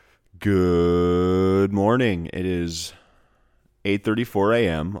Good morning. It is 8:34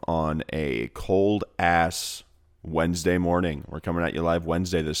 a.m. on a cold-ass Wednesday morning. We're coming at you live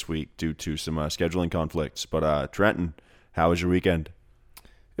Wednesday this week due to some scheduling conflicts. But Trenton, how was your weekend?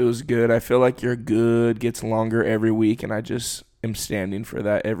 It was good. I feel like your good gets longer every week, and I just am standing for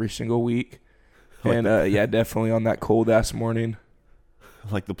that every single week. And yeah, definitely on that cold-ass morning.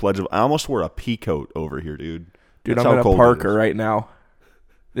 Like the pledge of... I almost wore a pea coat over here, dude. Dude, That's I'm how in a cold it Parker is. right now.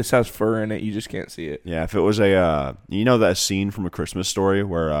 This has fur in it. You just can't see it. Yeah, if it was you know that scene from A Christmas Story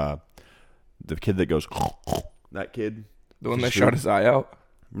where the kid that goes... that kid... The one that shot his eye out?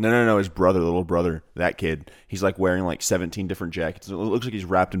 No, his brother, the little brother, that kid. He's like wearing like 17 different jackets. It looks like he's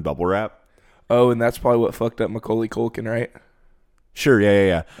wrapped in bubble wrap. Oh, and that's probably what fucked up Macaulay Culkin, right? Sure,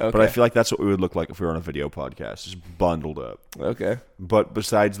 yeah. Okay. But I feel like that's what we would look like if we were on a video podcast, just bundled up. Okay. But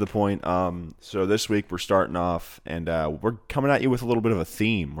besides the point, so this week we're starting off, and we're coming at you with a little bit of a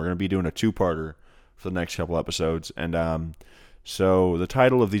theme. We're going to be doing a two-parter for the next couple episodes, and so the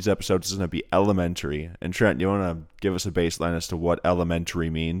title of these episodes is going to be Elementary. And Trent, you want to give us a baseline as to what elementary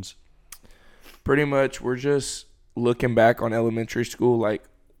means? Pretty much, we're just looking back on elementary school, like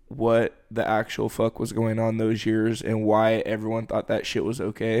what the actual fuck was going on those years and why everyone thought that shit was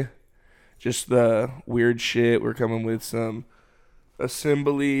okay. Just the weird shit. We're coming with some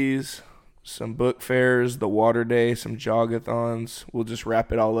assemblies, some book fairs, the water day, some jogathons. We'll just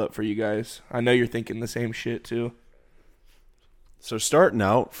wrap it all up for you guys. I know you're thinking the same shit too. So starting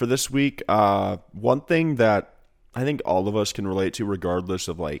out for this week, one thing that I think all of us can relate to regardless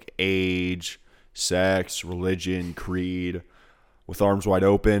of like age, sex, religion, creed, with arms wide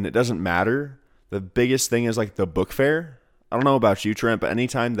open, it doesn't matter. The biggest thing is like the book fair. I don't know about you, Trent, but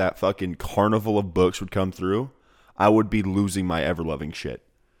anytime that fucking carnival of books would come through, I would be losing my ever-loving shit.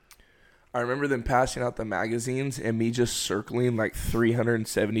 I remember them passing out the magazines and me just circling like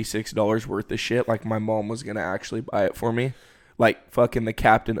 $376 worth of shit like my mom was going to actually buy it for me. Like fucking the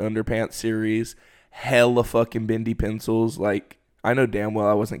Captain Underpants series, hella fucking bendy pencils. Like, I know damn well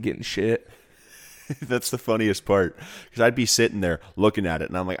I wasn't getting shit. That's the funniest part. Because I'd be sitting there looking at it,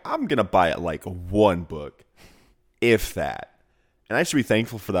 and I'm like, I'm going to buy it like one book, if that. And I used to be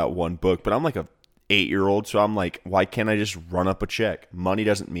thankful for that one book, but I'm like a 8-year-old, so I'm like, why can't I just run up a check? Money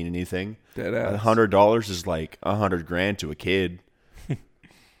doesn't mean anything. Deadass. $100 is like $100,000 to a kid.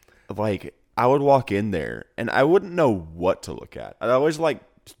 Like, I would walk in there, and I wouldn't know what to look at. I'd always like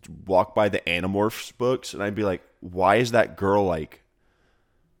walk by the Animorphs books, and I'd be like, why is that girl like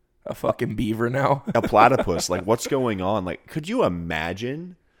A fucking beaver now. a platypus? Like, what's going on? Like, could you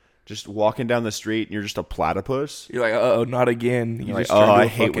imagine just walking down the street and you're just a platypus? You're like, uh-oh, not again. You You're just like, turned oh, to I a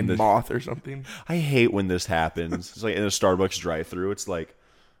hate when fucking this- moth or something. I hate when this happens. It's like in a Starbucks drive-thru. It's like,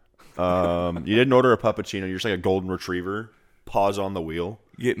 you didn't order a puppuccino. You're just like a golden retriever. Pause on the wheel.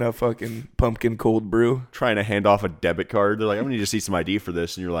 Getting a fucking pumpkin cold brew. Trying to hand off a debit card. They're like, I'm going to need to see some ID for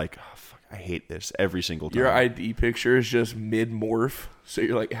this. And you're like, oh, fuck, I hate this every single time. Your ID picture is just mid-morph. So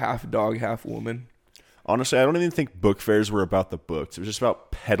you're like half dog, half woman. Honestly, I don't even think book fairs were about the books. It was just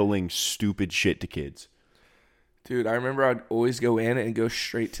about peddling stupid shit to kids. Dude, I remember I'd always go in and go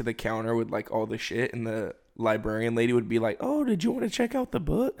straight to the counter with like all the shit. And the librarian lady would be like, oh, did you want to check out the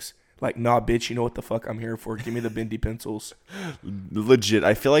books? Like, nah, bitch, you know what the fuck I'm here for. Give me the bendy pencils. Legit,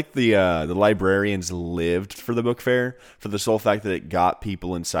 I feel like the librarians lived for the book fair for the sole fact that it got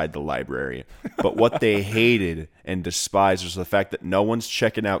people inside the library. But what they hated and despised was the fact that no one's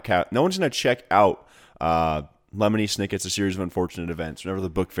checking out. No one's gonna check out Lemony Snicket's A Series of Unfortunate Events whenever the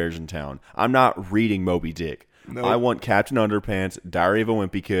book fair's in town. I'm not reading Moby Dick. Nope. I want Captain Underpants, Diary of a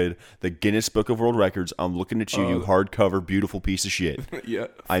Wimpy Kid, the Guinness Book of World Records. I'm looking at you, you hardcover, beautiful piece of shit. Yeah.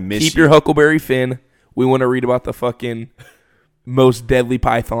 I miss Keep you. your Huckleberry Finn. We want to read about the fucking most deadly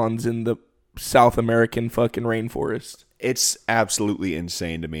pythons in the South American fucking rainforest. It's absolutely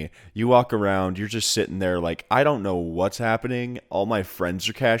insane to me. You walk around, you're just sitting there like, I don't know what's happening. All my friends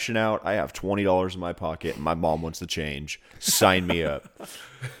are cashing out. I have $20 in my pocket, and my mom wants the change. Sign me up.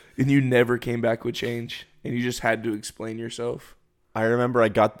 And you never came back with change. And you just had to explain yourself. I remember I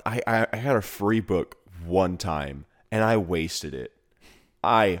got a free book one time, and I wasted it.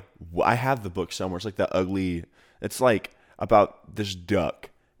 I have the book somewhere. It's like the ugly. It's like about this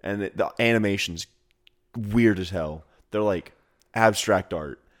duck, and the animation's weird as hell. They're like abstract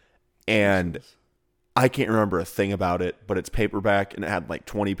art, and I can't remember a thing about it. But it's paperback, and it had like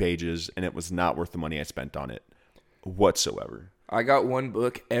 20 pages, and it was not worth the money I spent on it whatsoever. I got one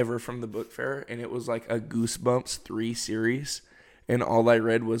book ever from the book fair, and it was like a Goosebumps 3 series. And all I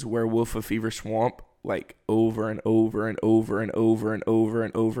read was Werewolf of Fever Swamp, like over and over and over and over and over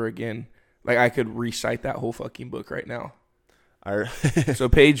and over again. Like I could recite that whole fucking book right now. I So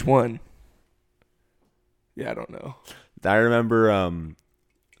page 1. Yeah, I don't know. I remember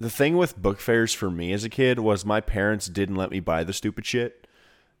the thing with book fairs for me as a kid was my parents didn't let me buy the stupid shit.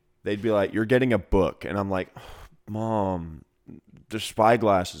 They'd be like, "You're getting a book," and I'm like, "Mom, there's spy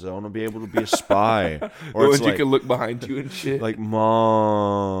glasses. I want to be able to be a spy." Or it's you can look behind you and shit. like,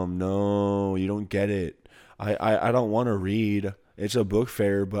 "Mom, no, you don't get it. I don't want to read. It's a book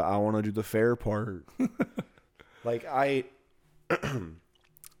fair, but I want to do the fair part." Like I don't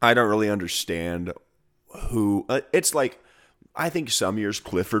really understand who. It's like I think some years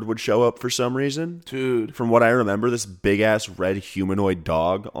Clifford would show up for some reason. Dude. From what I remember, this big ass red humanoid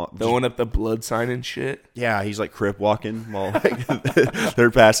dog. Throwing up the blood sign and shit. Yeah, he's like crip walking while like,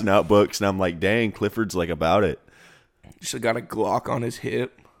 they're passing out books, and I'm like, dang, Clifford's like about it. Just got a Glock on his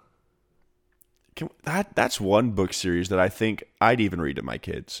hip. That's one book series that I think I'd even read to my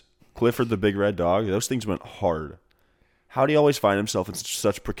kids. Clifford the Big Red Dog. Those things went hard. How do you always find himself in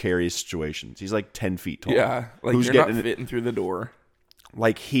such precarious situations? He's like 10 feet tall. Yeah, like Who's you're getting not fitting through the door.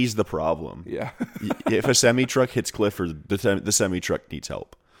 Like he's the problem. Yeah. If a semi-truck hits Clifford, the semi-truck needs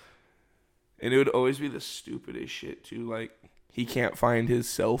help. And it would always be the stupidest shit too. Like he can't find his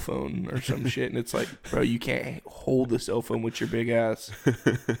cell phone or some shit, and it's like, bro, you can't hold the cell phone with your big ass.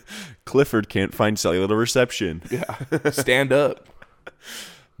 Clifford can't find cellular reception. Yeah, stand up.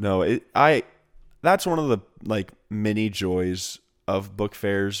 No, that's one of the like mini joys of book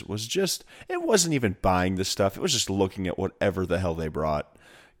fairs was just it wasn't even buying the stuff. It was just looking at whatever the hell they brought.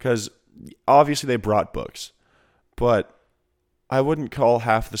 Because obviously they brought books, but I wouldn't call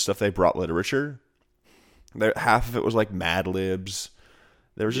half the stuff they brought literature. Half of it was like Mad Libs.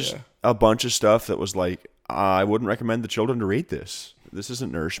 There was just a bunch of stuff that was like, I wouldn't recommend the children to read this. This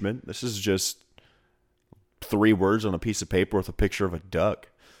isn't nourishment. This is just 3 words on a piece of paper with a picture of a duck.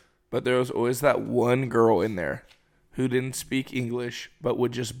 But there was always that one girl in there who didn't speak English but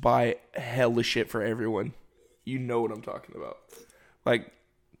would just buy hella shit for everyone. You know what I'm talking about. Like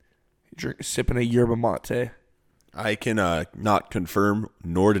sipping a yerba mate. I can not confirm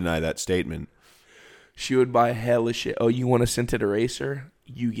nor deny that statement. She would buy hella shit. Oh, you want a scented eraser?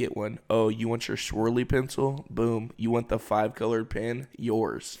 You get one. Oh, you want your swirly pencil? Boom. You want the 5-colored pen?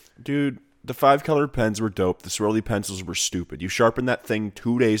 Yours. Dude, the 5-colored pens were dope. The swirly pencils were stupid. You sharpen that thing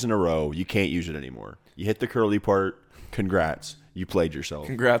 2 days in a row, you can't use it anymore. You hit the curly part, congrats. You played yourself.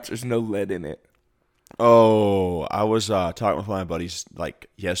 Congrats, there's no lead in it. Oh, I was talking with my buddies like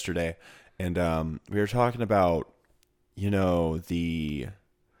yesterday, and we were talking about,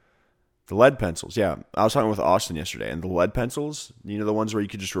 the lead pencils. Yeah, I was talking with Austin yesterday, and the lead pencils, the ones where you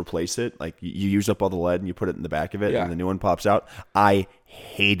could just replace it. Like, you use up all the lead and you put it in the back of it, and the new one pops out. I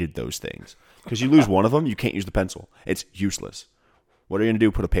hated those things. Because you lose one of them, you can't use the pencil. It's useless. What are you going to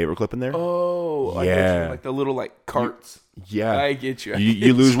do, put a paper clip in there? Oh, I get you. Like the little, carts. Yeah. I get you.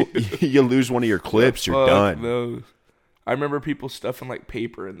 You lose one of your clips, you're done. Those. I remember people stuffing,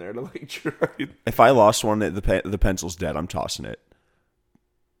 paper in there to, try. If I lost one, the pencil's dead. I'm tossing it.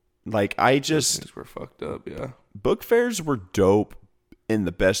 Those things were fucked up, yeah. Book fairs were dope in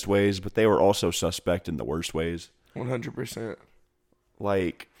the best ways, but they were also suspect in the worst ways. 100%.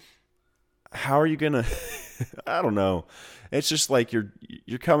 How are you gonna? I don't know. It's just like you're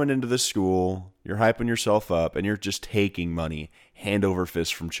coming into the school, you're hyping yourself up, and you're just taking money hand over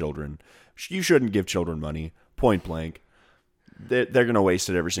fist from children. You shouldn't give children money, point blank. They're gonna waste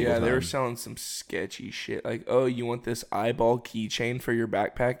it every single time. Yeah, they were selling some sketchy shit. Like, oh, you want this eyeball keychain for your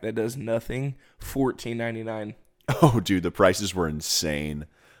backpack that does nothing? $14.99. Oh, dude, the prices were insane.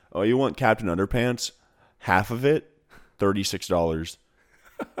 Oh, you want Captain Underpants? Half of it, $36.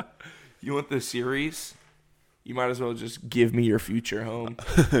 You want the series? You might as well just give me your future home.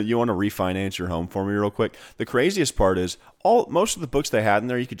 You want to refinance your home for me real quick? The craziest part is most of the books they had in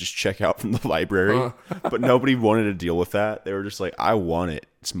there you could just check out from the library, but nobody wanted to deal with that. They were just like, I want it.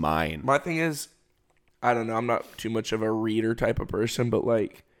 It's mine. My thing is, I don't know. I'm not too much of a reader type of person, but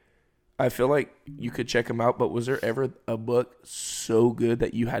I feel like you could check them out, but was there ever a book so good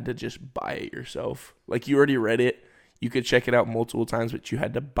that you had to just buy it yourself? Like, you already read it. You could check it out multiple times, but you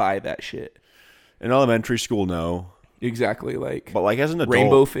had to buy that shit. In elementary school, no. Exactly. But as an adult,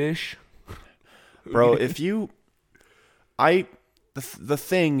 Rainbow Fish. Bro, the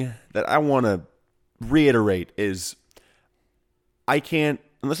thing that I want to reiterate is I can't,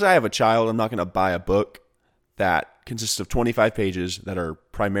 unless I have a child, I'm not going to buy a book that consists of 25 pages that are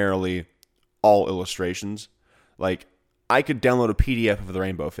primarily all illustrations. I could download a PDF of the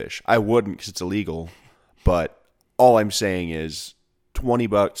Rainbow Fish. I wouldn't because it's illegal, but all I'm saying is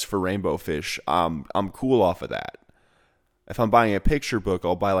 $20 for Rainbow Fish. I'm cool off of that. If I'm buying a picture book,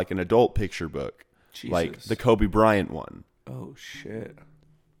 I'll buy an adult picture book. Jesus. Like the Kobe Bryant one. Oh shit.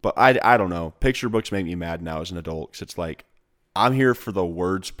 But I don't know. Picture books make me mad now as an adult because it's like I'm here for the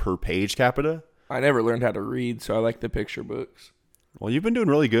words per page capita. I never learned how to read, so I like the picture books. Well, you've been doing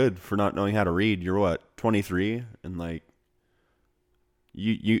really good for not knowing how to read. You're what, 23, and like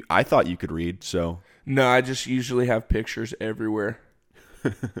I thought you could read. So No, I just usually have pictures everywhere.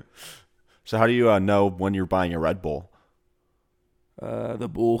 so how do you know when you're buying a Red Bull? The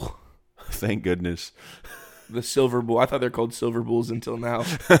bull, Thank goodness. the silver bull. I thought they're called silver bulls until now.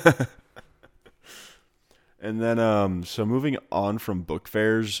 And then, so moving on from book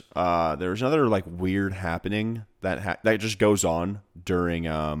fairs, there was another like weird happening that just goes on during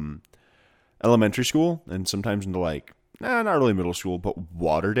elementary school and sometimes into like not really middle school, but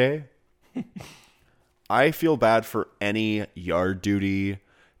water day. I feel bad for any yard duty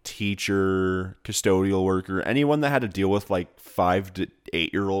teacher, custodial worker, anyone that had to deal with like 5 to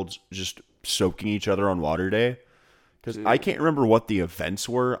 8-year-olds just soaking each other on water day. Because I can't remember what the events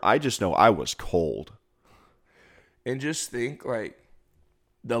were. I just know I was cold. And just think, like,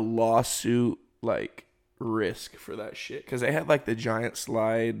 the lawsuit, like, risk for that shit. Because they had, like, the giant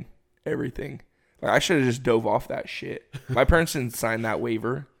slide, everything. Like, I should have just dove off that shit. My parents didn't sign that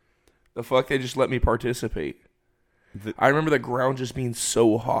waiver. The fuck, they just let me participate. I remember the ground just being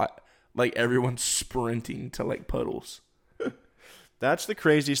so hot. Like, everyone's sprinting to, like, puddles. That's the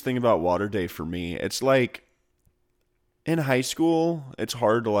craziest thing about water day for me. It's like, in high school, it's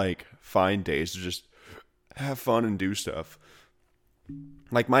hard to, like, find days to just have fun and do stuff.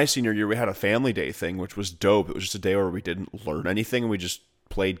 Like my senior year, we had a family day thing, which was dope. It was just a day where we didn't learn anything. We just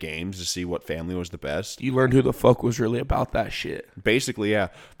played games to see what family was the best. You learned who the fuck was really about that shit. Basically, yeah.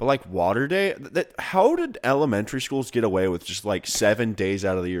 But like water day, how did elementary schools get away with just like 7 days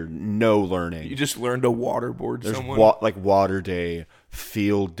out of the year no learning? You just learned to waterboard There's someone. like water day,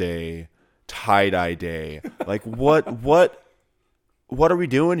 field day, tie-dye day. Like what are we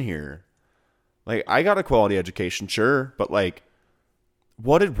doing here? Like, I got a quality education, sure, but, like,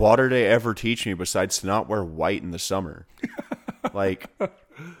 what did water day ever teach me besides to not wear white in the summer? Like,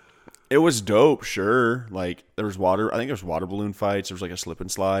 it was dope, sure. Like, there was I think there was water balloon fights. There was, like, a slip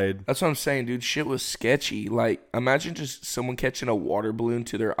and slide. That's what I'm saying, dude. Shit was sketchy. Like, imagine just someone catching a water balloon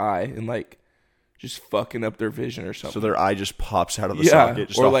to their eye and, like, just fucking up their vision or something. So their eye just pops out of the socket.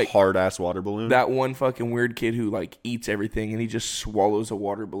 Just or a like hard-ass water balloon. That one fucking weird kid who, like, eats everything and he just swallows a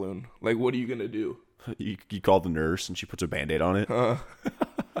water balloon. Like, what are you going to do? You call the nurse and she puts a Band-Aid on it.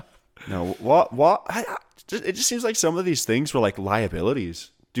 No, what? It just seems like some of these things were like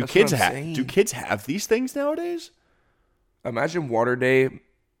liabilities. Do kids have these things nowadays? Imagine water day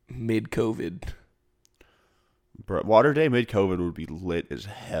mid-COVID. Bro, water day mid-COVID would be lit as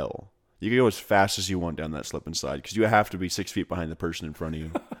hell. You can go as fast as you want down that slip and slide because you have to be 6 feet behind the person in front of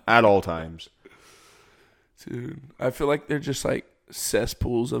you at all times. Dude, I feel like they're just like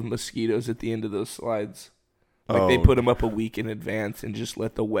cesspools of mosquitoes at the end of those slides. Like they put them up a week in advance and just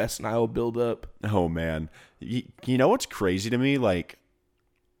let the West Nile build up. Oh, man. You know what's crazy to me? Like,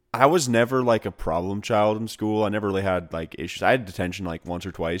 I was never like a problem child in school. I never really had like issues. I had detention like once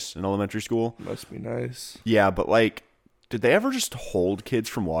or twice in elementary school. Must be nice. Yeah, but like, did they ever just hold kids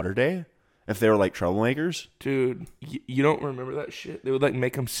from water day? If they were like troublemakers? Dude, you don't remember that shit? They would like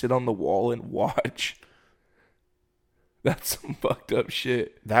make them sit on the wall and watch. That's some fucked up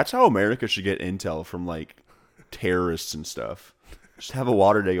shit. That's how America should get intel from like terrorists and stuff. Just have a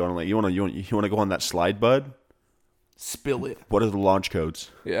water day going. Like, you want to go on that slide, bud? Spill it. What are the launch codes?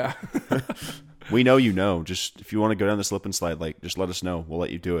 Yeah. We know you know. Just if you want to go down the slip and slide, like just let us know. We'll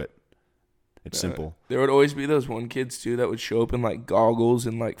let you do it. It's simple. There would always be those one kids too that would show up in like goggles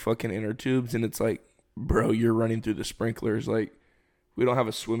and like fucking inner tubes, and it's like, bro, you're running through the sprinklers. Like, we don't have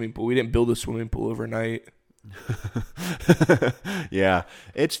a swimming pool. We didn't build a swimming pool overnight. Yeah,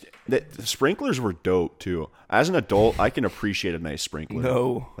 the sprinklers were dope too. As an adult, I can appreciate a nice sprinkler.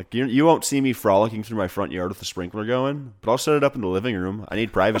 No, like you won't see me frolicking through my front yard with the sprinkler going, but I'll set it up in the living room. I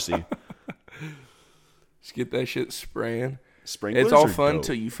need privacy. Just get that shit spraying. Sprinklers it's all are fun dope.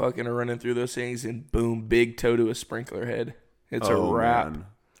 till you fucking are running through those things and boom, big toe to a sprinkler head. It's a wrap. Man.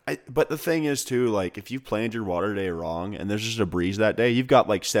 But the thing is too, like if you planned your water day wrong and there's just a breeze that day, you've got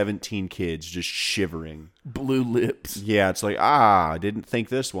like 17 kids just shivering. Blue lips. Yeah, it's like, I didn't think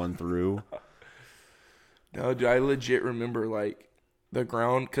this one through. No, dude, I legit remember like the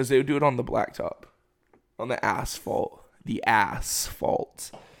ground, because they would do it on the blacktop, on the asphalt. The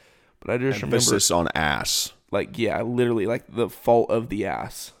asphalt. But I just Emphasis remember, on ass. like, yeah, literally, like the fault of the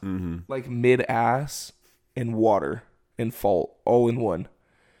ass. Mm-hmm. Like mid-ass and water and fault all in one.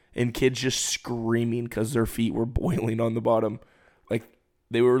 And kids just screaming because their feet were boiling on the bottom. Like,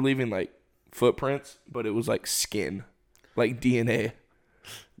 they were leaving, like, footprints, but it was, like, skin. like DNA.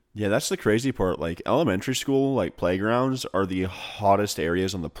 Yeah, that's the crazy part. Like elementary school, like playgrounds are the hottest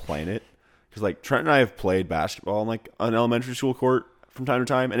areas on the planet. Because like Trent and I have played basketball on like an elementary school court from time to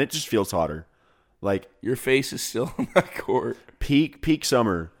time, and it just feels hotter. Like Your face is still on that court. peak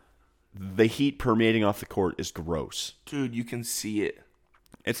summer, the heat permeating off the court is gross. Dude, you can see it.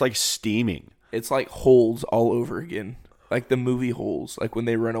 It's like steaming. It's like Holes all over again. Like the movie Holes, like when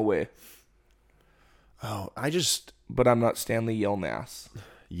they run away. Oh, But I'm not Stanley Yelnats.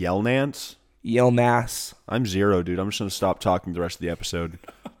 Yelnats? Yelnats. I'm 0, dude. I'm just gonna stop talking the rest of the episode.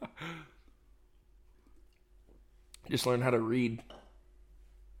 Just learn how to read.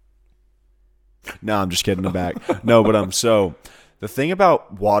 No, I'm just kidding. I'm back. No, but so the thing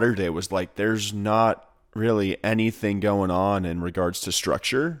about Water Day was like there's not really anything going on in regards to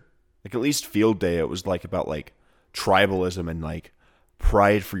structure. Like at least field day, it was like about like tribalism and like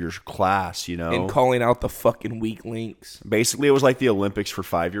pride for your class, you know? And calling out the fucking weak links. Basically, it was like the Olympics for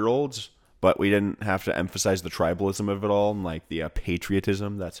 5-year-olds, but we didn't have to emphasize the tribalism of it all and like the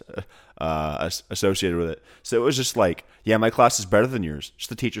patriotism that's associated with it. So it was just like, yeah, my class is better than yours. Just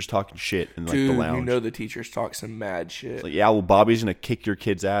the teachers talking shit in like Dude, the lounge. you know the teachers talk some mad shit. Like, yeah, well, Bobby's gonna kick your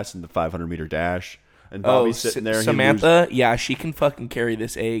kid's ass in the 500-meter dash, and Bobby's sitting there. And Samantha, yeah, she can fucking carry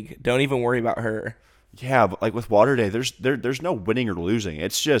this egg. Don't even worry about her. Yeah, but like with Water Day, there's no winning or losing.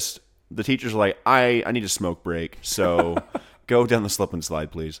 It's just the teachers are like, I need a smoke break, so go down the slip and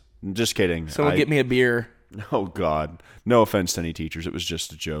slide, please. Just kidding. Someone get me a beer. Oh God, no offense to any teachers. It was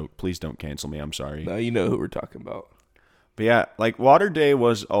just a joke. Please don't cancel me. I'm sorry. No, you know who we're talking about. But yeah, like Water Day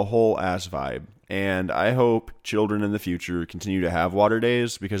was a whole ass vibe, and I hope children in the future continue to have Water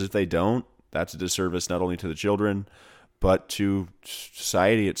Days because if they don't, that's a disservice not only to the children but to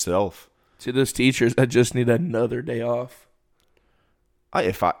society itself. To those teachers that just need another day off.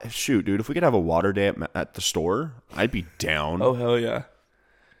 If we could have a Water Day at the store, I'd be down. Oh, hell yeah.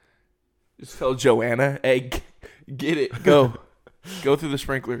 Just tell Joanna, hey, get it, go. Go through the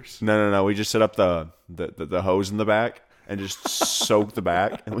sprinklers. No. We just set up the hose in the back and just soak the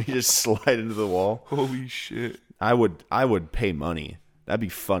back, and we just slide into the wall. Holy shit. I would pay money. That'd be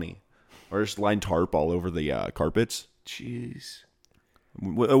funny. Or just line tarp all over the carpets. Jeez.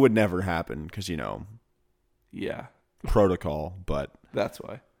 It would never happen because, Yeah. protocol, but That's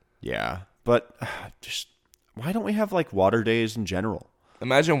why. yeah. But just why don't we have like Water Days in general?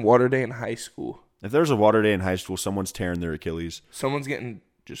 Imagine Water Day in high school. If there's a Water Day in high school, someone's tearing their Achilles. Someone's getting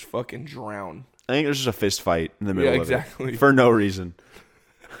just fucking drowned. I think there's just a fist fight in the middle of exactly. it. For no reason.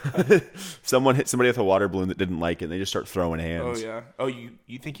 Someone hit somebody with a water balloon that didn't like it, and they just start throwing hands. Oh, yeah. Oh,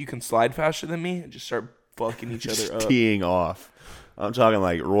 you think you can slide faster than me? And just start fucking each other up. Teeing off. I'm talking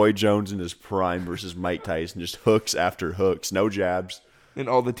like Roy Jones in his prime versus Mike Tyson, just hooks after hooks, no jabs. And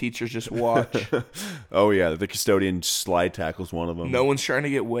all the teachers just watch. Oh, yeah, the custodian slide tackles one of them. No one's trying to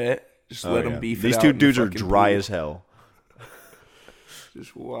get wet. Just let them beef it These out two in the dudes are fucking dry pool. as hell.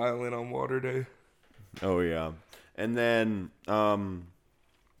 Just wilding on Water Day. Oh, yeah. And then,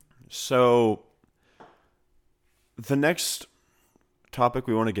 so the next topic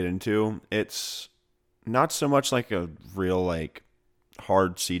we want to get into, it's not so much like a real, like,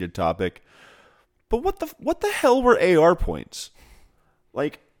 hard-seated topic, but what the hell were AR points?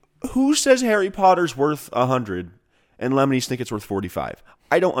 Like, who says Harry Potter's worth 100 and Lemony Snicket's worth 45?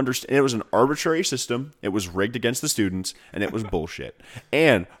 I don't understand. It was an arbitrary system. It was rigged against the students, and it was bullshit.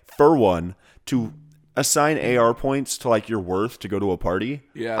 And for one, to assign AR points to like your worth to go to a party,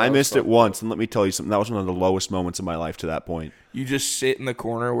 Yeah, I that was missed it fucked once, and let me tell you something. That was one of the lowest moments of my life to that point. You just sit in the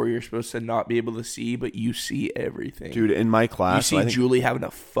corner where you're supposed to not be able to see, but you see everything. Dude, in my you class, see I think, Julie having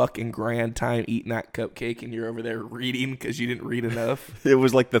a fucking grand time eating that cupcake, and you're over there reading because you didn't read enough. it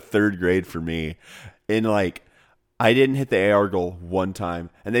was like the third grade for me. And like, I didn't hit the AR goal one time,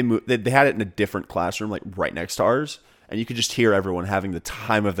 and they had it in a different classroom, like right next to ours, and you could just hear everyone having the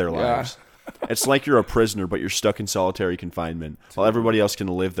time of their lives. It's like you're a prisoner, but you're stuck in solitary confinement, while everybody else can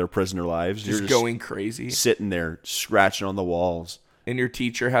live their prisoner lives. Just You're going crazy. sitting there scratching on the walls. And your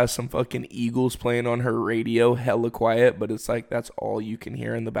teacher has some fucking Eagles playing on her radio, hella quiet, but it's like that's all you can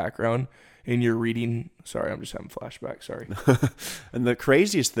hear in the background. And you're reading. Sorry, I'm just having flashbacks. Sorry. And the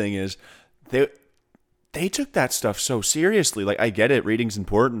craziest thing is, they took that stuff so seriously. Like, I get it, reading's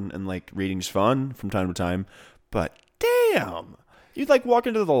important and like reading's fun from time to time, but damn, you'd like walk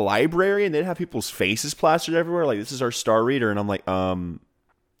into the library and they'd have people's faces plastered everywhere. Like, this is our star reader, and I'm like, No,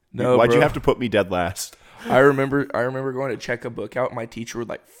 why'd you bro. have to put me dead last? I remember going to check a book out. My teacher would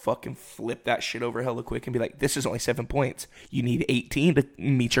like fucking flip that shit over hella quick and be like, "This is only 7 points. You need 18 to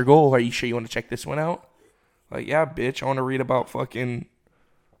meet your goal. Are you sure you want to check this one out?" Like, yeah, bitch. I want to read about fucking,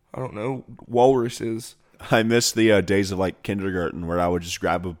 I don't know, walruses. I miss the days of like kindergarten where I would just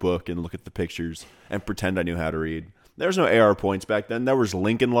grab a book and look at the pictures and pretend I knew how to read. There was no AR points back then. There was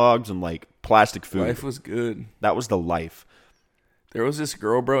Lincoln Logs and like plastic food. Life was good. That was the life. There was this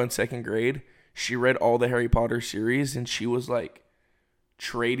girl, bro, in second grade. She read all the Harry Potter series, and she was like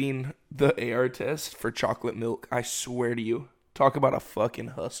trading the AR test for chocolate milk. I swear to you. Talk about a fucking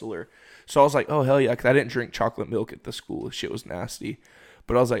hustler. So I was like, oh, hell yeah, because I didn't drink chocolate milk at the school. Shit was nasty.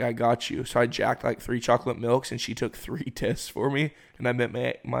 But I was like, I got you. So I jacked like 3 chocolate milks, and she took 3 tests for me, and I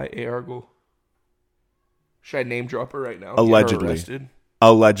met my AR goal. Should I name drop her right now? Allegedly.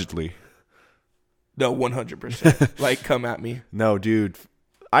 Allegedly. No, 100%. Like, come at me. No, dude.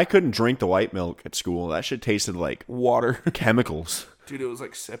 I couldn't drink the white milk at school. That shit tasted like Water. chemicals. Dude, it was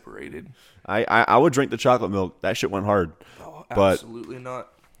like separated. I would drink the chocolate milk. That shit went hard. Oh, but absolutely not.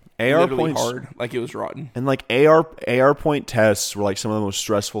 AR Literally points hard. Like it was rotten. and like AR point tests were like some of the most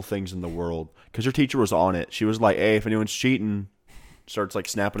stressful things in the world because your teacher was on it. She was like, "Hey, if anyone's cheating," starts like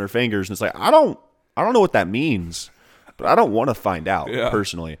snapping her fingers, and it's like, I don't know what that means, but I don't want to find out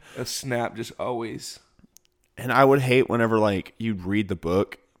personally. A snap just always. And I would hate whenever like you'd read the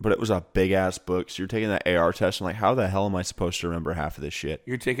book, but it was a big ass book, so you're taking that AR test and like, how the hell am I supposed to remember half of this shit?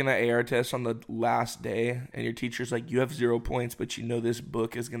 You're taking that AR test on the last day, and your teacher's like, you have 0 points, but you know this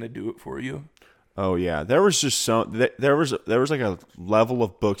book is gonna do it for you. Oh yeah, there was just there was like a level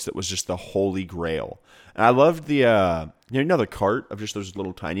of books that was just the holy grail, and I loved the the cart of just those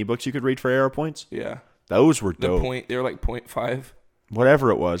little tiny books you could read for AR points. Yeah, those were dope. They were like 0.5.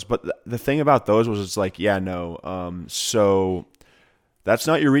 Whatever it was, but the thing about those was it's like, so that's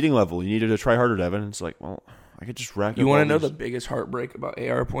not your reading level. You needed to try harder, Devin. It's like, well, I could just rack up. You want to know the biggest heartbreak about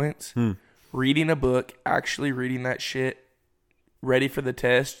AR points? Reading a book, actually reading that shit, ready for the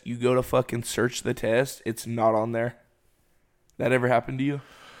test. You go to fucking search the test. It's not on there. That ever happened to you?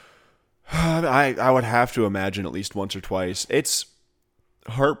 I would have to imagine at least once or twice. It's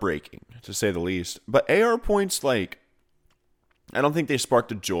heartbreaking, to say the least. But AR points, like, I don't think they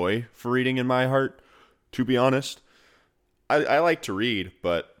sparked a joy for reading in my heart, to be honest. I like to read,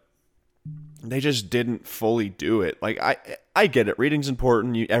 but they just didn't fully do it. Like, I get it. Reading's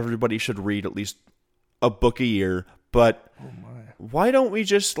important. Everybody should read at least a book a year. But why don't we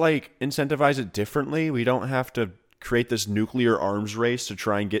just, like, incentivize it differently? We don't have to create this nuclear arms race to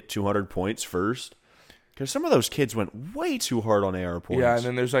try and get 200 points first. Because some of those kids went way too hard on AR points. Yeah, and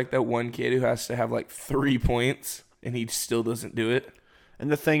then there's, like, that one kid who has to have, like, 3 points. And he still doesn't do it. And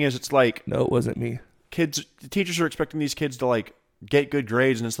the thing is, it's like... No, it wasn't me. The teachers are expecting these kids to, like, get good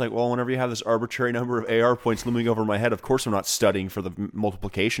grades. And it's like, well, whenever you have this arbitrary number of AR points looming over my head, of course I'm not studying for the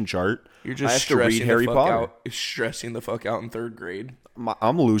multiplication chart. You're just I have to read Harry Potter. Stressing the fuck out in 3rd grade.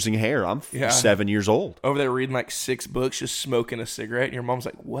 I'm losing hair. I'm 7 years old. Over there reading, like, 6 books, just smoking a cigarette. And your mom's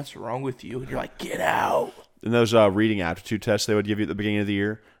like, what's wrong with you? And you're like, get out. And those reading aptitude tests they would give you at the beginning of the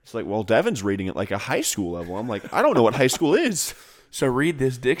year, it's like, well, Devin's reading at like a high school level. I'm like, I don't know what high school is. So read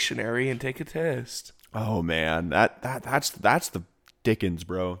this dictionary and take a test. Oh man, that's the Dickens,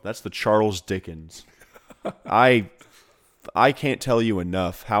 bro. That's the Charles Dickens. I can't tell you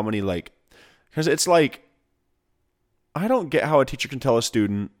enough how many, like, because it's like, I don't get how a teacher can tell a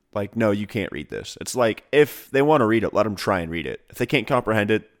student, like, no, you can't read this. It's like, if they want to read it, let them try and read it. If they can't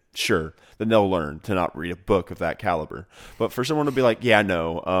comprehend it, sure, then they'll learn to not read a book of that caliber. But for someone to be like, yeah,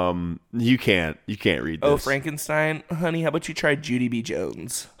 no, you can't read this. Oh, Frankenstein, honey, how about you try Judy B.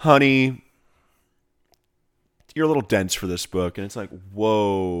 Jones? Honey, you're a little dense for this book. And it's like,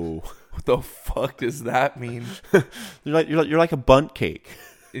 whoa. What the fuck does that mean? you're like a bunt cake.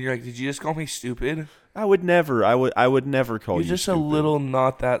 And you're like, did you just call me stupid? I would never call you You're just stupid. a little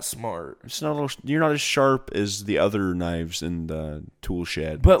not that smart. You're not as sharp as the other knives in the tool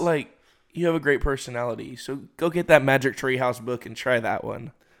shed. But, like, you have a great personality, so go get that Magic Treehouse book and try that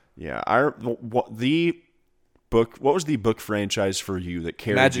one. Yeah, what was the book franchise for you that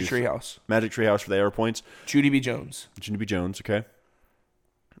carried Magic Treehouse. Magic Treehouse for the AR points. Judy B. Jones. Judy B. Jones. Okay.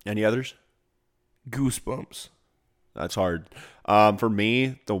 Any others? Goosebumps. That's hard. For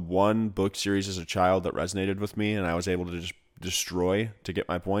me, the one book series as a child that resonated with me and I was able to just destroy to get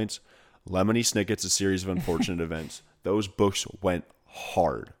my points, Lemony Snicket's A Series of Unfortunate Events. Those books went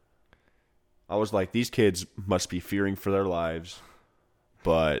hard. I was like, these kids must be fearing for their lives,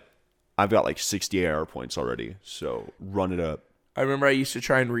 but I've got like 60 AR points already, so run it up. I remember I used to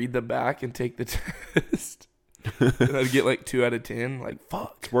try and read the back and take the test. And I'd get like 2 out of 10. Like,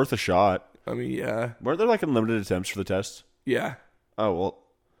 fuck. It's worth a shot. I mean, yeah. Weren't there like unlimited attempts for the test? Yeah. Oh, well.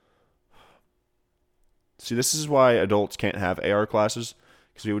 See, this is why adults can't have AR classes,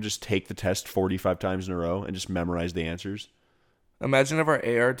 because we would just take the test 45 times in a row and just memorize the answers. Imagine if our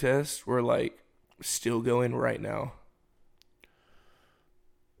AR tests were like still going right now.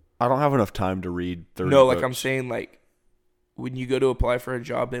 I don't have enough time to read 30 No, books. like I'm saying, like when you go to apply for a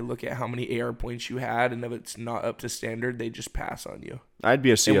job, they look at how many AR points you had, and if it's not up to standard, they just pass on you. I'd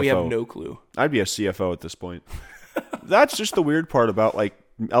be a CFO. And we have no clue. I'd be a CFO at this point. That's just the weird part about like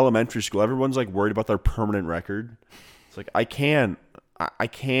elementary school. Everyone's like worried about their permanent record. It's like I can't.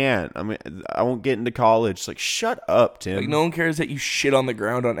 I mean, I won't get into college. It's like, shut up, Tim. Like, no one cares that you shit on the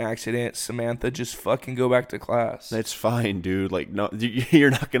ground on accident, Samantha. Just fucking go back to class. It's fine, dude. Like, no,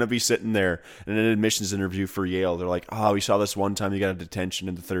 you're not going to be sitting there in an admissions interview for Yale. They're like, oh, we saw this one time you got a detention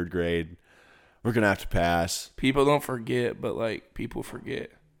in the 3rd grade. We're going to have to pass. People don't forget, but, like, people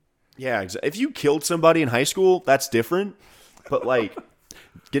forget. Yeah, exactly. If you killed somebody in high school, that's different. But, like,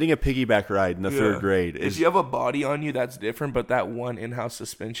 getting a piggyback ride in the 3rd grade is... If you have a body on you, that's different, but that one in-house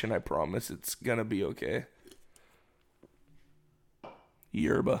suspension, I promise it's going to be okay.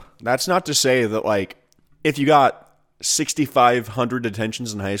 Yerba. That's not to say that, like, if you got 6,500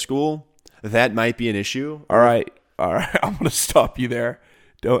 detentions in high school, that might be an issue. All right. I'm going to stop you there.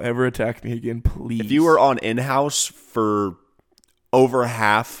 Don't ever attack me again, please. If you were on in-house for over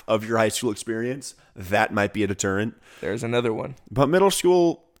half of your high school experience, that might be a deterrent. There's another one. But middle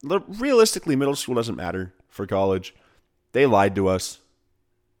school, realistically, middle school doesn't matter for college. They lied to us.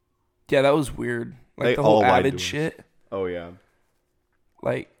 Yeah, that was weird. Like They the whole all lied Avid to us. shit. Oh, yeah.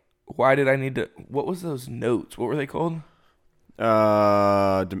 Like, why did I need to... What was those notes? What were they called?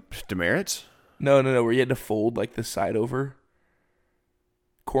 Demerits? No. Where you had to fold, like, the side over.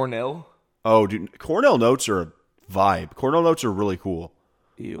 Cornell? Oh, dude. Cornell notes are a vibe. Cornell notes are really cool.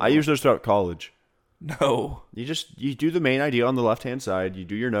 Ew. I use those throughout college. No. You do the main idea on the left-hand side, you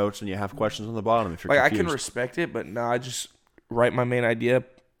do your notes, and you have questions on the bottom if you're Like, confused. I can respect it, but no, I just write my main idea,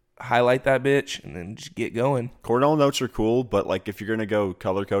 highlight that bitch, and then just get going. Cornell notes are cool, but like if you're going to go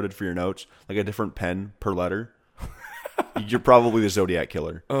color-coded for your notes, like a different pen per letter, you're probably the Zodiac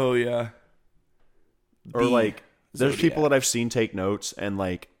Killer. Oh, yeah. Or like, there's Zodiac. people that I've seen take notes, and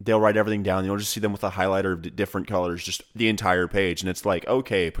like they'll write everything down. You'll just see them with a highlighter of different colors, just the entire page, and it's like,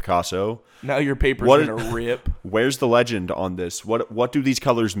 okay, Picasso, Now your paper's What- going to rip. where's the legend on this? What do these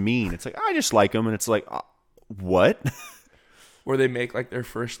colors mean? It's like, I just like them, and it's like, what? Where they make, like, their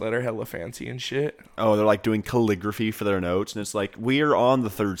first letter hella fancy and shit. Oh, they're like doing calligraphy for their notes, and it's like, we are on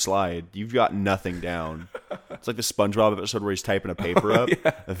the 3rd slide. You've got nothing down. It's like the SpongeBob episode where he's typing a paper up.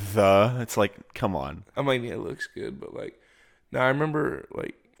 It's like, come on. I'm like, yeah, it looks good, but, like, now I remember,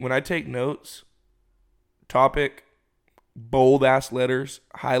 like, when I take notes, topic, bold-ass letters,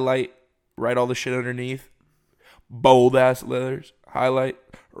 highlight, write all the shit underneath, bold-ass letters, highlight,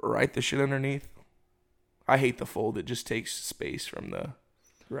 write the shit underneath. I hate the fold. It just takes space from the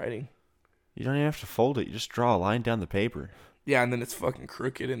writing. You don't even have to fold it. You just draw a line down the paper. Yeah, and then it's fucking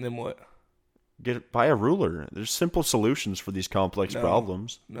crooked, and then what? Buy a ruler. There's simple solutions for these complex No.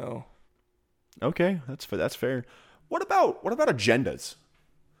 problems. No. Okay, that's fair. What about agendas?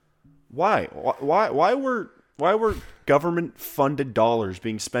 Why were government funded dollars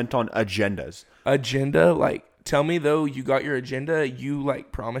being spent on agendas? Agenda, like, tell me, though, you got your agenda, you,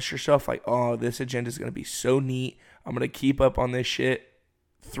 like, promise yourself, like, oh, this agenda is going to be so neat. I'm going to keep up on this shit.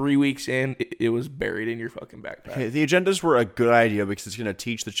 3 weeks in, it was buried in your fucking backpack. Okay, the agendas were a good idea because it's going to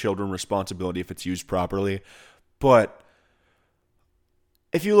teach the children responsibility if it's used properly. But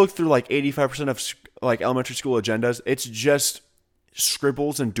if you look through like 85% of like elementary school agendas, it's just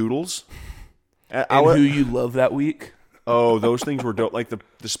scribbles and doodles. And who you love that week. Oh, those things were dope. Like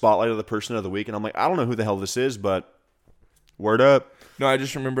the spotlight of the person of the week. And I'm like, I don't know who the hell this is, but word up. No, I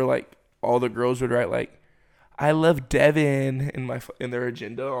just remember, like, all the girls would write, like, I love Devin in their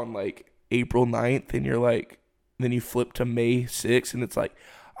agenda on, like, April 9th. And you're like, then you flip to May 6th, and it's like,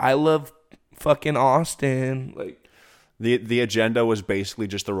 I love fucking Austin. Like, The agenda was basically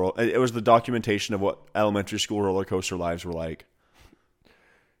just it was the documentation of what elementary school roller coaster lives were like.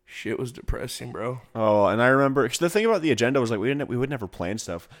 shit was depressing, bro. Oh, and I remember, cause the thing about the agenda was like we would never plan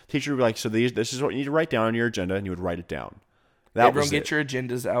stuff. Teacher would be like, so this is what you need to write down on your agenda, and you would write it down. Everyone get your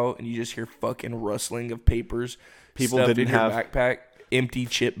agendas out, and you just hear fucking rustling of papers. People stuffed didn't in your have backpack, empty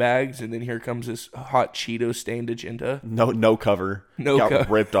chip bags, and then here comes this hot Cheeto stained agenda. no cover. Got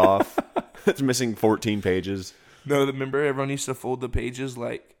ripped off. It's missing 14 pages. No, remember everyone used to fold the pages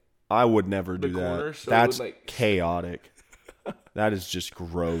like I would never do corner, that. so That's it would, like... chaotic. That is just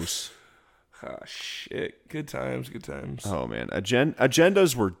gross. Ah, shit. Good times. Oh man,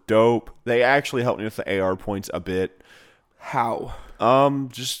 agendas were dope. They actually helped me with the AR points a bit. How?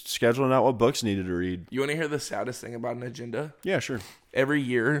 Just scheduling out what books I needed to read. You want to hear the saddest thing about an agenda? Yeah, sure. Every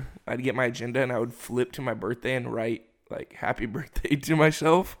year, I'd get my agenda and I would flip to my birthday and write, like, happy birthday to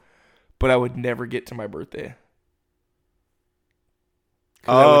myself. but I would never get to my birthday.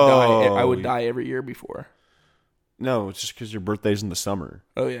 'Cause I would die every year before. No, it's just because your birthday's in the summer.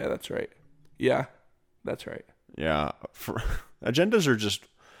 Oh yeah, that's right. Yeah, that's right. Yeah, agendas are just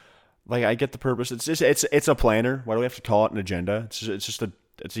like, I get the purpose. It's a planner. Why do we have to call it an agenda? It's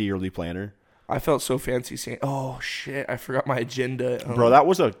a yearly planner. I felt so fancy saying, "Oh shit, I forgot my agenda." Bro, that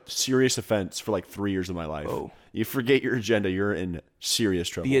was a serious offense for like 3 years of my life. Oh. You forget your agenda, you're in serious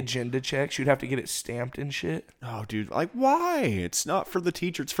trouble. The agenda checks, you'd have to get it stamped and shit. Oh, dude, like, why? It's not for the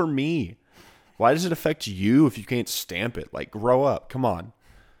teacher, it's for me. Why does it affect you if you can't stamp it? Like, grow up. Come on.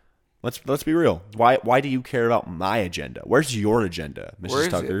 Let's be real. Why do you care about my agenda? Where's your agenda, Mrs. Where is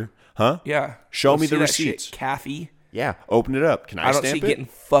Tucker? Huh? Yeah. Show me See the that receipts. shit, Kathy. Yeah, open it up. Can I I don't stamp see it? getting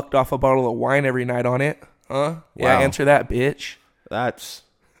fucked off a bottle of wine every night on it. Huh? Yeah, Wow. answer that, bitch. That's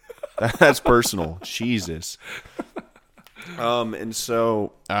personal. Jesus. And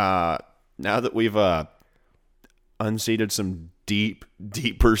so now that we've unseated some deep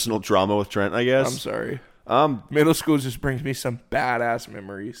personal trauma with Trent, I guess. I'm sorry. Middle school just brings me some badass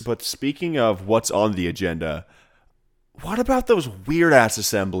memories. But speaking of what's on the agenda, what about those weird ass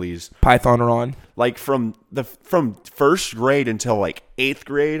assemblies? Python Ron. Like from first grade until like 8th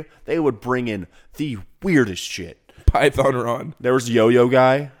grade, they would bring in the weirdest shit. Python Ron. There was the yo-yo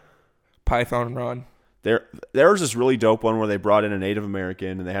guy. Python Ron. There was this really dope one where they brought in a Native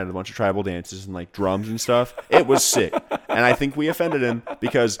American and they had a bunch of tribal dances and like drums and stuff. It was sick. And I think we offended him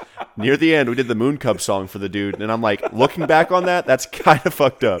because near the end we did the Moon Cub song for the dude. And I'm like, looking back on that, that's kind of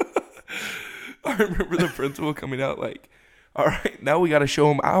fucked up. I remember the principal coming out like, all right, now we got to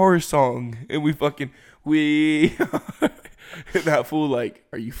show him our song. And we and that fool like,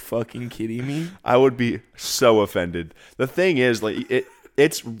 are you fucking kidding me? I would be so offended. The thing is, like,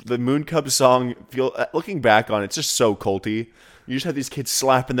 it's the Moon Cub song. Looking back on it, it's just so culty. You just have these kids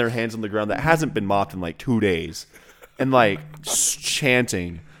slapping their hands on the ground that hasn't been mopped in like 2 days, and like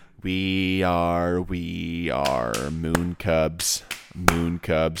chanting, "We are Moon Cubs, Moon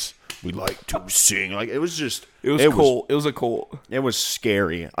Cubs. We like to sing." Like, it was cool. It was a cult. It was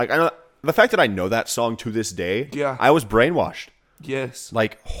scary. Like, I know the fact that I know that song to this day. Yeah. I was brainwashed. Yes.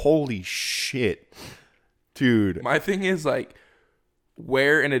 Like, holy shit, dude. My thing is like,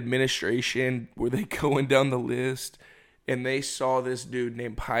 where in administration were they going down the list and they saw this dude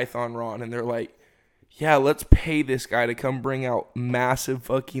named Python Ron and they're like, yeah, let's pay this guy to come bring out massive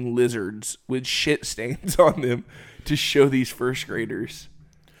fucking lizards with shit stains on them to show these first graders.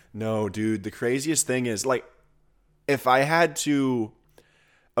 No, dude. The craziest thing is, like, if I had to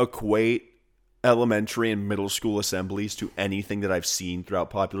equate elementary and middle school assemblies to anything that I've seen throughout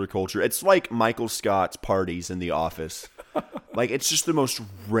popular culture, it's like Michael Scott's parties in The Office. Like, it's just the most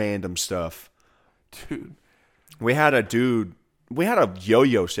random stuff. Dude. We had a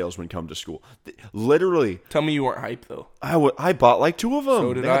yo-yo salesman come to school. Literally. Tell me you weren't hype, though. I bought like 2 of them.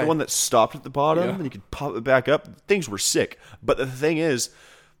 So did they had I. the one that stopped at the bottom, Yeah. and you could pop it back up. Things were sick. But the thing is,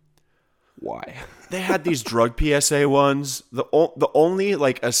 Why? they had these drug PSA ones. The only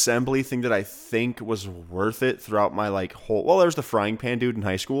like assembly thing that I think was worth it throughout my like whole, well, there was the frying pan dude in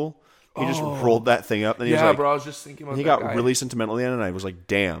high school. He just rolled that thing up, and he was Yeah, like, bro, I was just thinking about he that got guy. really sentimental in, and I was like,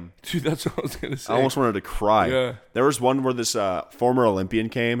 damn. Dude, that's what I was going to say. I almost wanted to cry. Yeah. There was one where this former Olympian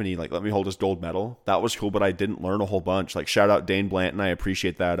came and he like let me hold his gold medal. That was cool, but I didn't learn a whole bunch. Like, shout out Dane Blanton. I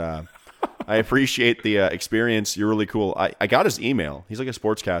appreciate that. I appreciate the experience. You're really cool. I got his email. He's like a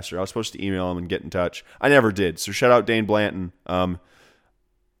sportscaster. I was supposed to email him and get in touch. I never did. So shout out Dane Blanton. I'll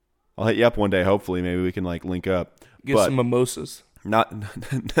hit you up one day. Hopefully, maybe we can like link up. Get But some mimosas.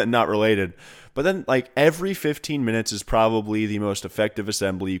 not related. But then, like, every 15 minutes is probably the most effective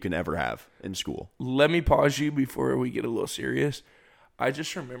assembly you can ever have in school. Let me pause you before we get a little serious. I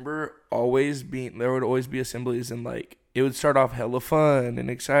just remember there would always be assemblies and like it would start off hella fun and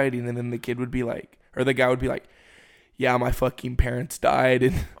exciting, and then the kid would be like, or the guy would be like, yeah, my fucking parents died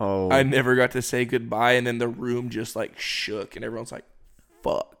and I never got to say goodbye, and then the room just like shook and everyone's like,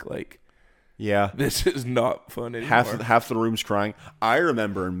 fuck, like, Yeah. this is not fun anymore. Half the room's crying. I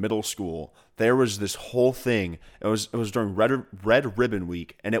remember in middle school, there was this whole thing. It was during Red Ribbon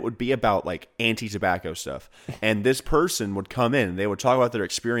Week, and it would be about like anti-tobacco stuff. And this person would come in and they would talk about their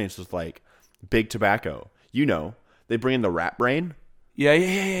experience with like big tobacco. You know, they bring in the rat brain. Yeah.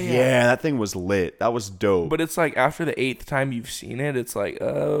 Yeah, that thing was lit. That was dope. But it's like after the 8th time you've seen it, it's like,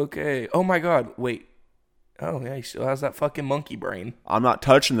 okay. Oh my God, wait. Oh yeah, he still has that fucking monkey brain. I'm not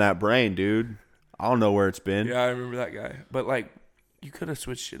touching that brain, dude. I don't know where it's been. Yeah, I remember that guy. But like, you could have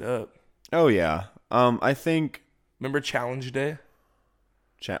switched it up. Oh yeah. I think. Remember Challenge Day?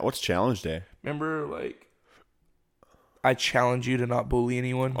 What's Challenge Day? Remember like, I challenge you to not bully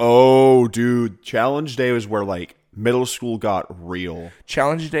anyone. Oh, dude. Challenge day was where, like, middle school got real.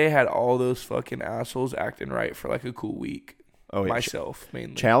 Challenge day had all those fucking assholes acting right for like a cool week. Oh, yeah. Myself,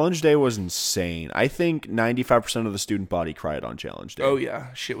 mainly. Challenge day was insane. I think 95% of the student body cried on challenge day. Oh,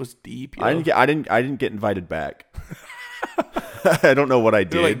 yeah. Shit was deep, yo. I didn't get invited back. I don't know what I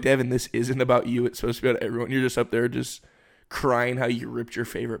They're did. like, Devin, this isn't about you. It's supposed to be about everyone. You're just up there just crying how you ripped your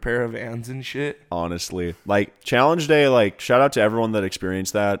favorite pair of Vans and shit. Honestly, like challenge day, like shout out to everyone that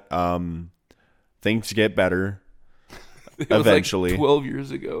experienced that. Things get better It was eventually. like 12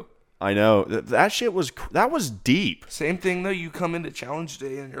 years ago. I know that shit was deep. Same thing though. You come into challenge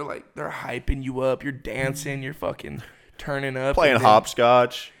day and you're like, they're hyping you up. You're dancing. You're fucking turning up. Playing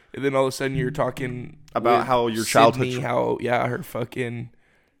hopscotch. And then all of a sudden you're talking About with how your childhood- Sydney, how her fucking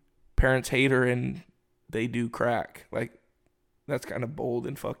parents hate her and they do crack. Like that's kind of bold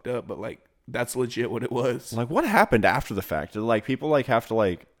and fucked up, but like that's legit what it was. Like what happened after the fact? Did like people like have to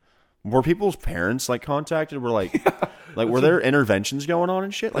like were people's parents like contacted? Were like like were there interventions going on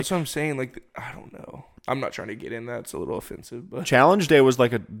and shit? Like That's what I'm saying. Like I don't know. I'm not trying to get in that. It's a little offensive, but challenge day was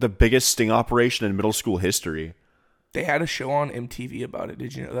like the biggest sting operation in middle school history. they had a show on MTV about it.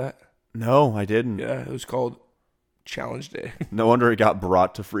 Did you know that? No, I didn't. Yeah, it was called Challenge Day. No wonder it got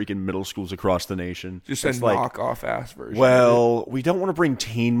brought to freaking middle schools across the nation. Just It's a like, knockoff ass version. well, we don't want to bring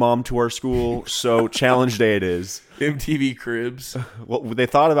Teen Mom to our school, so Challenge Day it is. MTV Cribs. Well, they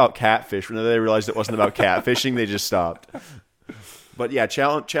thought about catfish, and then they realized it wasn't about catfishing. They just stopped. But yeah,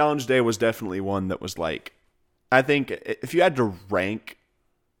 Challenge Day was definitely one that was like, I think if you had to rank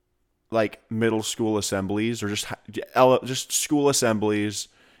like middle school assemblies or just school assemblies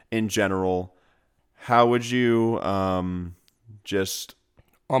in general, how would you just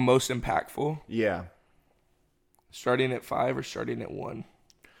On most impactful. yeah. Starting at 5 or starting at 1?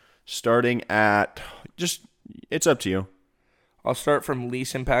 Starting at just it's up to you. I'll start from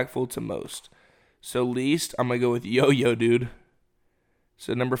least impactful to most. So least, I'm going to go with Yo-Yo, dude.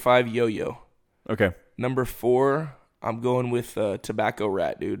 So number 5, Yo-Yo. Okay. Number 4, I'm going with Tobacco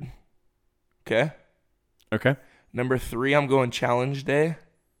Rat, dude. Okay? Okay. Number 3, I'm going Challenge Day.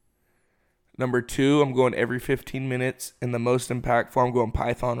 Number 2, I'm going every 15 minutes. And the most impactful, I'm going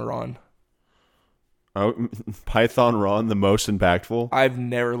Python Ron. Oh, Python Ron, the most impactful. I've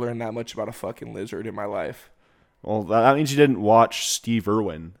never learned that much about a fucking lizard in my life. Well, that means you didn't watch Steve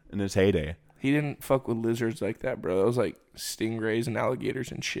Irwin in his heyday. He didn't fuck with lizards like that, bro. That was like stingrays and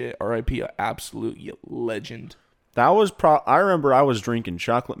alligators and shit. R.I.P. Absolute legend. That was I remember I was drinking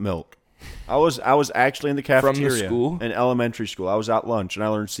chocolate milk. I was actually in the cafeteria From the school? in elementary school. I was at lunch and I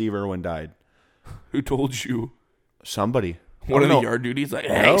learned Steve Irwin died. Who told you? Somebody. One I of the don't know. yard duties like,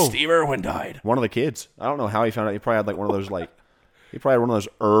 hey, No. Steve Irwin died. One of the kids. I don't know how he found out. He probably had like one of those he probably had one of those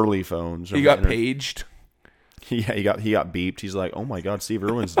early phones. He got paged. Yeah, he got beeped. He's like, "Oh my god, Steve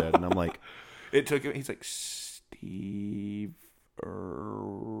Irwin's dead." And I'm like, It took him. He's like, Steve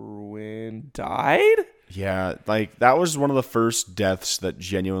Irwin died? yeah, like that was one of the first deaths that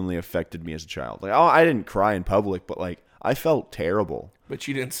genuinely affected me as a child. Like, oh, I didn't cry in public, but like I felt terrible. But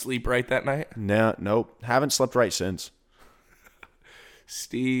you didn't sleep right that night? Nah, nope, haven't slept right since.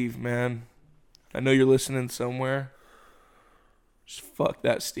 Steve, man. I know you're listening somewhere. Just fuck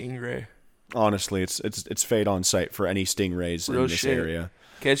that stingray. Honestly, it's fate on sight for any stingrays Real in this shit. area.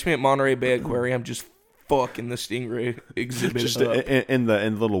 Catch me at Monterey Bay Aquarium just fucking the stingray exhibit Just up. in the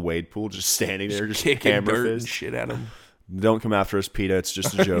little wade pool, just standing there, just Kicking camera dirt and fist. shit at him. Don't come after us, PETA. It's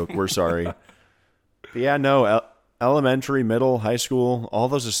just a joke. We're sorry. But yeah, no, elementary, middle, high school, all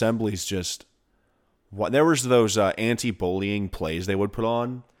those assemblies just... What there was those anti-bullying plays they would put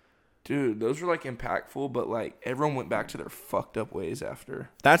on. Dude, those were like impactful, but like everyone went back to their fucked up ways after.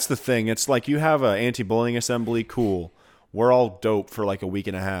 That's the thing. It's like you have an anti-bullying assembly, cool. We're all dope for like a week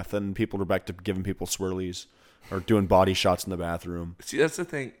and a half. Then people are back to giving people swirlies or doing body shots in the bathroom. See, that's the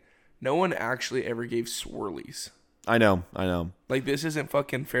thing. No one actually ever gave swirlies. I know. Like, this isn't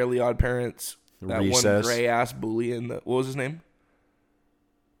fucking Fairly Odd Parents. That one Recess. gray ass bully in the... What was his name?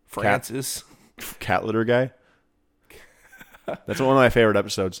 Francis. Cat litter guy. That's one of my favorite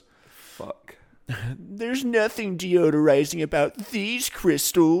episodes. Fuck. There's nothing deodorizing about these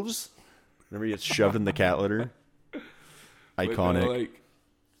crystals. Remember he gets shoved in the cat litter? But Iconic. no, like,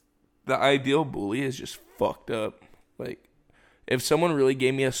 the ideal bully is just fucked up. Like, if someone really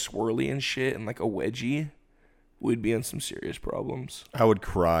gave me a swirly and shit and like a wedgie, we'd be in some serious problems. I would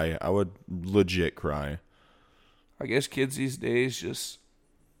cry. I would legit cry. I guess kids these days just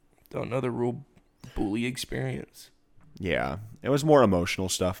don't know the real bully experience. Yeah. It was more emotional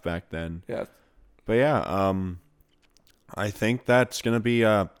stuff back then. Yeah. But yeah, I think that's going to be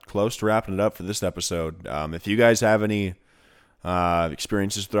close to wrapping it up for this episode. If you guys have any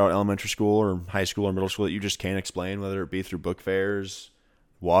experiences throughout elementary school or high school or middle school that you just can't explain, whether it be through book fairs,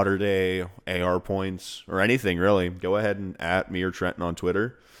 water day, AR points, or anything really, go ahead and at me or Trenton on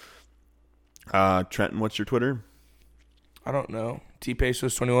Twitter. Trenton, what's your Twitter? I don't know.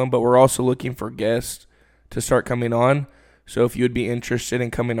 TPaceos21, but we're also looking for guests to start coming on. So if you would be interested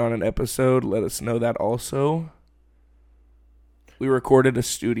in coming on an episode, let us know that also. We recorded a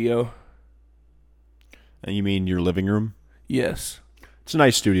studio. And you mean your living room? Yes. It's a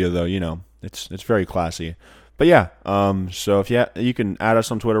nice studio though, you know. It's very classy. But yeah, so if you can add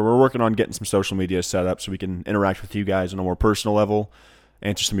us on Twitter. We're working on getting some social media set up so we can interact with you guys on a more personal level,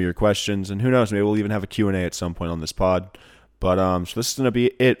 answer some of your questions, and who knows, maybe we'll even have a Q&A at some point on this pod. But so this is going to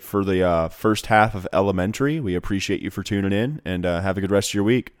be it for the first half of Elementary. We appreciate you for tuning in, and have a good rest of your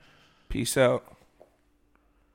week. Peace out.